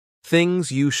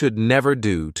Things you should never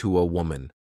do to a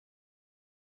woman.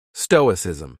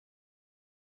 Stoicism.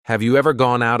 Have you ever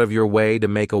gone out of your way to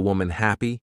make a woman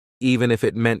happy, even if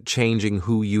it meant changing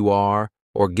who you are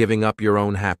or giving up your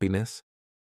own happiness?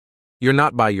 You're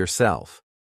not by yourself.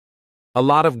 A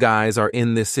lot of guys are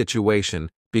in this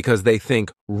situation because they think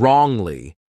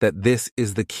wrongly that this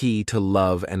is the key to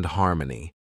love and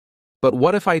harmony. But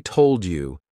what if I told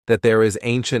you that there is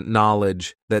ancient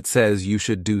knowledge that says you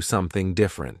should do something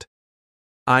different?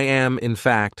 I am, in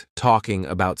fact, talking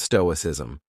about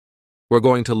Stoicism. We're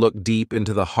going to look deep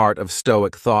into the heart of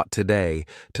Stoic thought today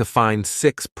to find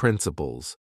 6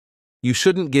 principles. You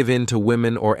shouldn't give in to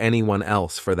women or anyone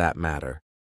else for that matter.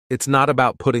 It's not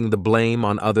about putting the blame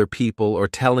on other people or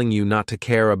telling you not to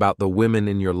care about the women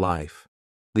in your life.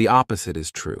 The opposite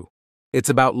is true. It's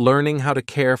about learning how to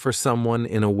care for someone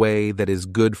in a way that is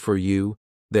good for you,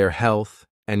 their health,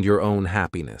 and your own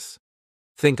happiness.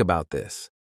 Think about this.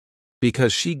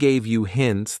 Because she gave you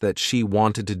hints that she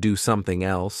wanted to do something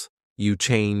else, you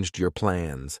changed your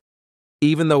plans.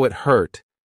 Even though it hurt,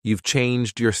 you've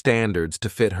changed your standards to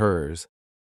fit hers.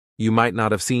 You might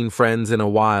not have seen friends in a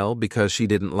while because she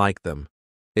didn't like them.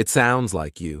 It sounds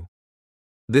like you.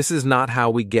 This is not how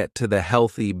we get to the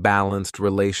healthy, balanced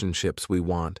relationships we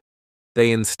want.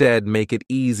 They instead make it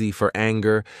easy for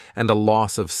anger and a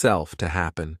loss of self to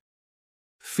happen.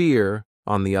 Fear,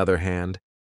 on the other hand,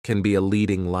 can be a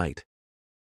leading light.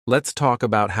 Let's talk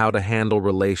about how to handle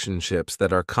relationships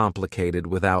that are complicated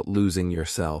without losing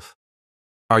yourself.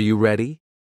 Are you ready?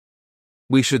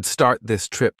 We should start this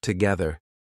trip together.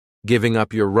 Giving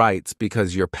up your rights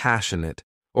because you're passionate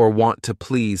or want to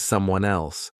please someone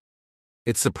else.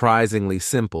 It's surprisingly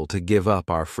simple to give up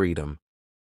our freedom.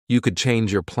 You could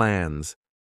change your plans.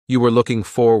 You were looking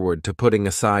forward to putting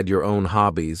aside your own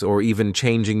hobbies or even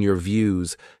changing your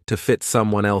views to fit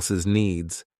someone else's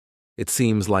needs. It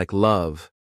seems like love,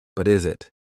 but is it?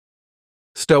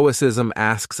 Stoicism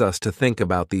asks us to think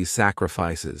about these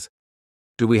sacrifices.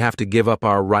 Do we have to give up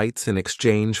our rights in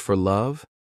exchange for love?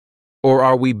 Or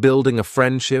are we building a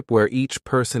friendship where each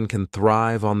person can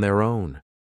thrive on their own?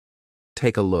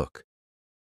 Take a look.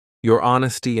 Your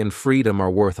honesty and freedom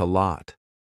are worth a lot.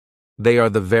 They are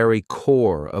the very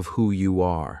core of who you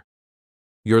are.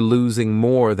 You're losing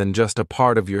more than just a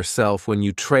part of yourself when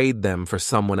you trade them for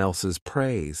someone else's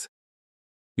praise.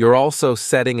 You're also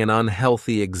setting an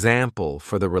unhealthy example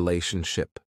for the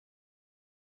relationship.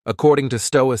 According to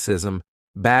Stoicism,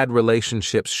 bad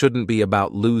relationships shouldn't be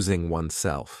about losing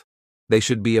oneself. They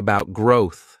should be about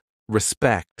growth,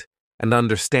 respect, and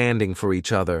understanding for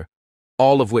each other,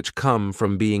 all of which come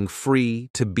from being free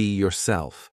to be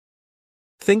yourself.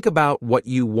 Think about what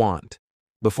you want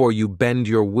before you bend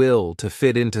your will to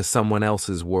fit into someone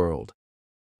else's world.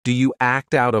 Do you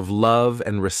act out of love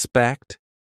and respect,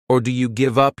 or do you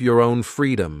give up your own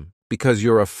freedom because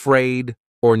you're afraid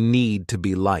or need to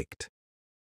be liked?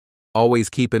 Always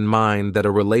keep in mind that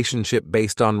a relationship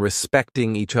based on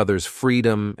respecting each other's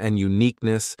freedom and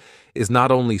uniqueness is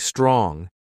not only strong,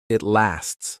 it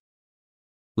lasts.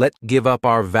 Let's give up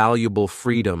our valuable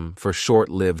freedom for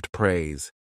short-lived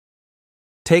praise.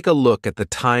 Take a look at the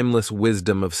timeless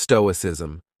wisdom of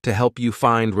Stoicism to help you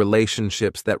find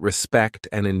relationships that respect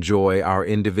and enjoy our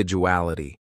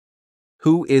individuality.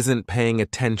 Who isn't paying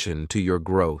attention to your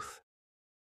growth?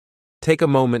 Take a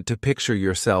moment to picture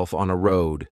yourself on a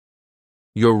road.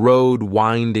 Your road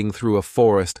winding through a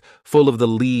forest full of the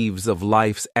leaves of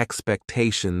life's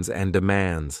expectations and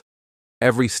demands.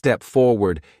 Every step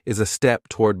forward is a step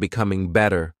toward becoming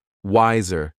better,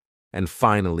 wiser, and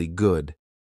finally good.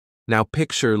 Now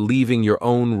picture leaving your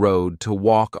own road to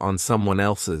walk on someone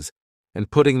else's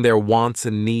and putting their wants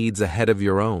and needs ahead of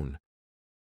your own.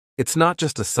 It's not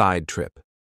just a side trip.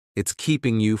 It's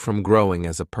keeping you from growing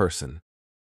as a person.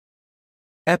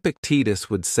 Epictetus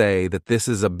would say that this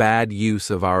is a bad use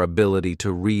of our ability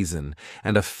to reason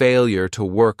and a failure to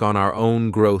work on our own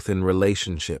growth in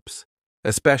relationships,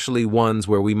 especially ones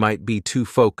where we might be too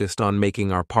focused on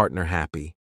making our partner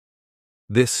happy.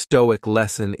 This Stoic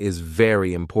lesson is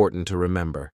very important to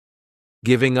remember.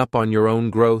 Giving up on your own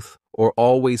growth or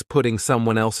always putting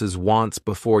someone else's wants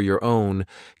before your own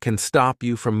can stop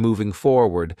you from moving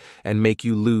forward and make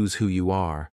you lose who you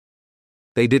are.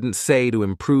 They didn't say to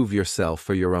improve yourself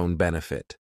for your own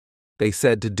benefit. They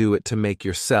said to do it to make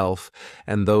yourself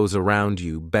and those around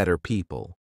you better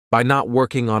people. By not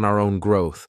working on our own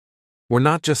growth, we're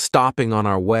not just stopping on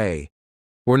our way.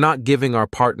 We're not giving our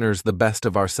partners the best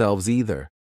of ourselves either.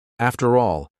 After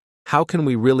all, how can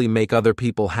we really make other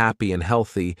people happy and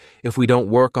healthy if we don't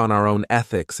work on our own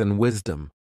ethics and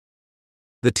wisdom?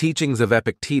 The teachings of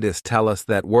Epictetus tell us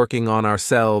that working on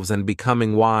ourselves and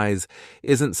becoming wise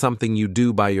isn't something you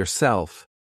do by yourself,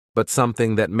 but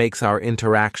something that makes our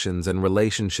interactions and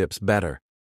relationships better.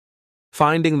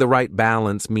 Finding the right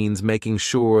balance means making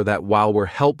sure that while we're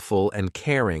helpful and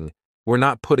caring, we're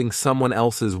not putting someone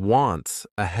else's wants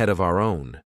ahead of our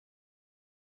own.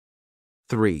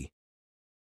 3.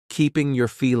 Keeping your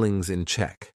feelings in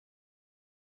check.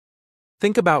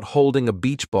 Think about holding a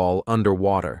beach ball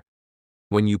underwater.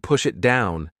 When you push it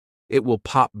down, it will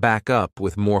pop back up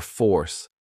with more force,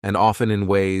 and often in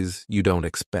ways you don't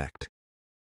expect.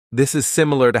 This is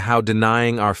similar to how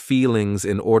denying our feelings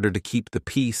in order to keep the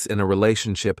peace in a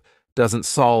relationship doesn't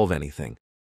solve anything.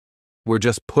 We're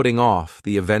just putting off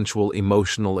the eventual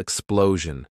emotional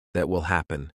explosion that will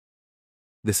happen.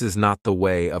 This is not the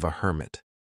way of a hermit.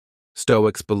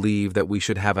 Stoics believe that we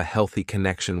should have a healthy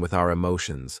connection with our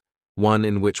emotions, one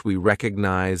in which we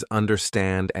recognize,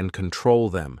 understand, and control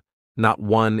them, not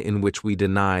one in which we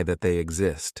deny that they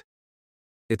exist.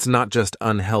 It's not just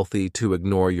unhealthy to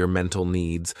ignore your mental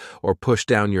needs or push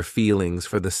down your feelings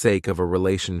for the sake of a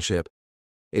relationship.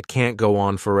 It can't go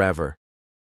on forever.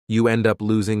 You end up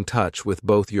losing touch with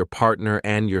both your partner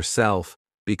and yourself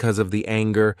because of the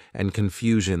anger and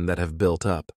confusion that have built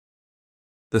up.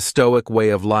 The Stoic way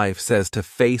of life says to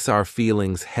face our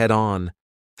feelings head on,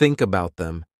 think about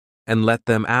them, and let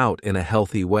them out in a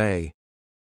healthy way.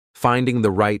 Finding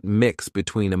the right mix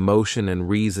between emotion and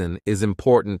reason is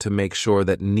important to make sure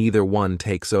that neither one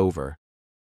takes over.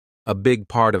 A big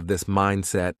part of this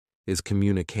mindset is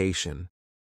communication.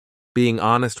 Being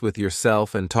honest with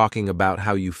yourself and talking about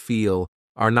how you feel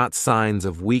are not signs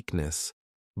of weakness,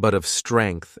 but of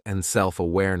strength and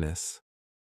self-awareness.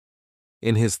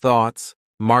 In his thoughts,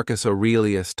 Marcus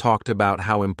Aurelius talked about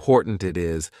how important it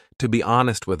is to be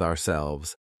honest with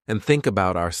ourselves and think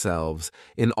about ourselves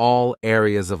in all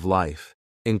areas of life,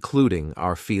 including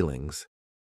our feelings.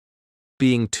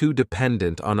 Being too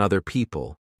dependent on other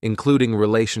people, including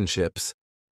relationships,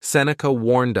 Seneca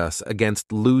warned us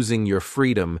against losing your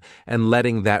freedom and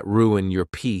letting that ruin your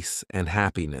peace and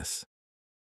happiness.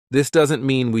 This doesn't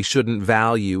mean we shouldn't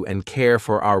value and care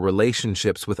for our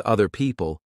relationships with other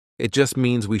people. It just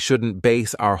means we shouldn't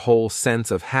base our whole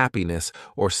sense of happiness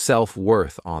or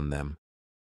self-worth on them.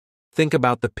 Think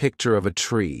about the picture of a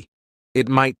tree. It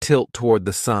might tilt toward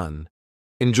the sun,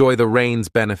 enjoy the rain's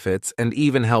benefits, and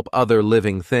even help other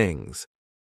living things.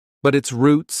 But its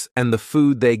roots and the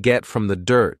food they get from the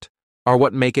dirt are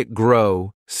what make it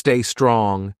grow, stay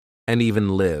strong, and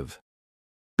even live.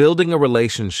 Building a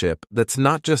relationship that's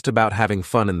not just about having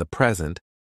fun in the present,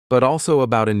 but also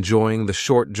about enjoying the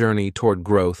short journey toward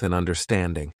growth and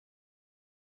understanding.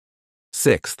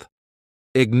 6th,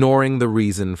 ignoring the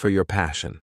reason for your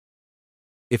passion.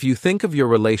 If you think of your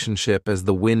relationship as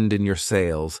the wind in your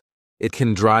sails, it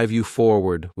can drive you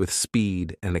forward with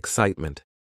speed and excitement.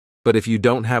 But if you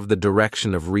don't have the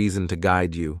direction of reason to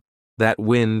guide you, that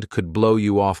wind could blow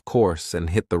you off course and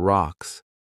hit the rocks.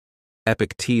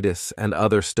 Epictetus and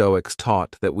other Stoics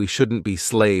taught that we shouldn't be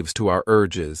slaves to our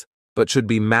urges, but should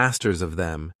be masters of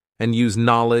them and use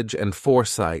knowledge and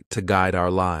foresight to guide our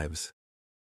lives.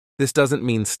 This doesn't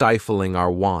mean stifling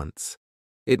our wants.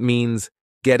 It means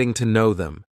getting to know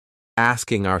them,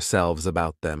 asking ourselves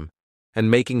about them,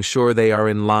 and making sure they are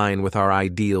in line with our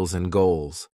ideals and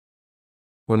goals.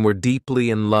 When we're deeply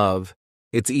in love,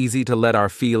 it's easy to let our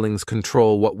feelings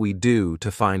control what we do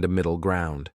to find a middle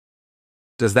ground.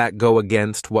 Does that go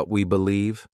against what we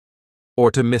believe?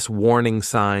 Or to miss warning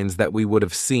signs that we would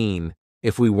have seen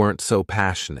if we weren't so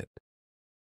passionate?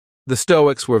 The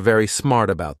Stoics were very smart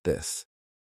about this.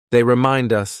 They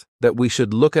remind us that we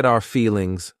should look at our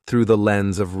feelings through the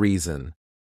lens of reason.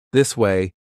 This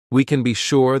way, we can be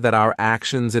sure that our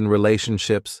actions in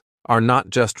relationships are not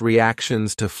just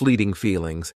reactions to fleeting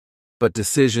feelings, but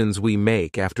decisions we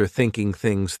make after thinking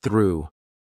things through.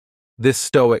 This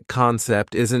Stoic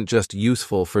concept isn't just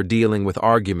useful for dealing with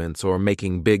arguments or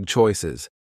making big choices.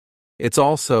 It's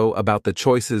also about the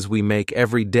choices we make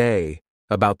every day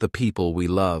about the people we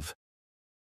love.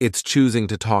 It's choosing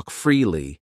to talk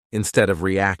freely instead of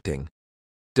reacting.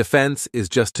 Defense is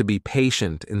just to be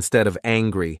patient instead of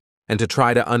angry and to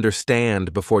try to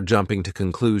understand before jumping to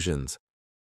conclusions.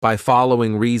 By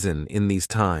following reason in these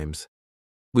times,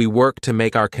 we work to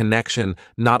make our connection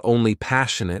not only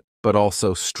passionate, but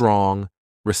also strong,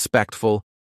 respectful,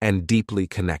 and deeply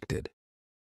connected.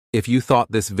 If you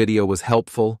thought this video was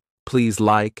helpful, please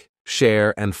like,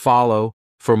 share, and follow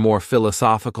for more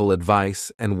philosophical advice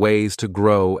and ways to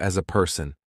grow as a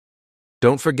person.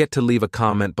 Don't forget to leave a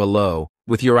comment below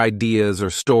with your ideas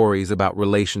or stories about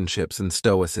relationships and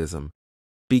Stoicism.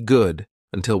 Be good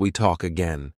until we talk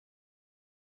again.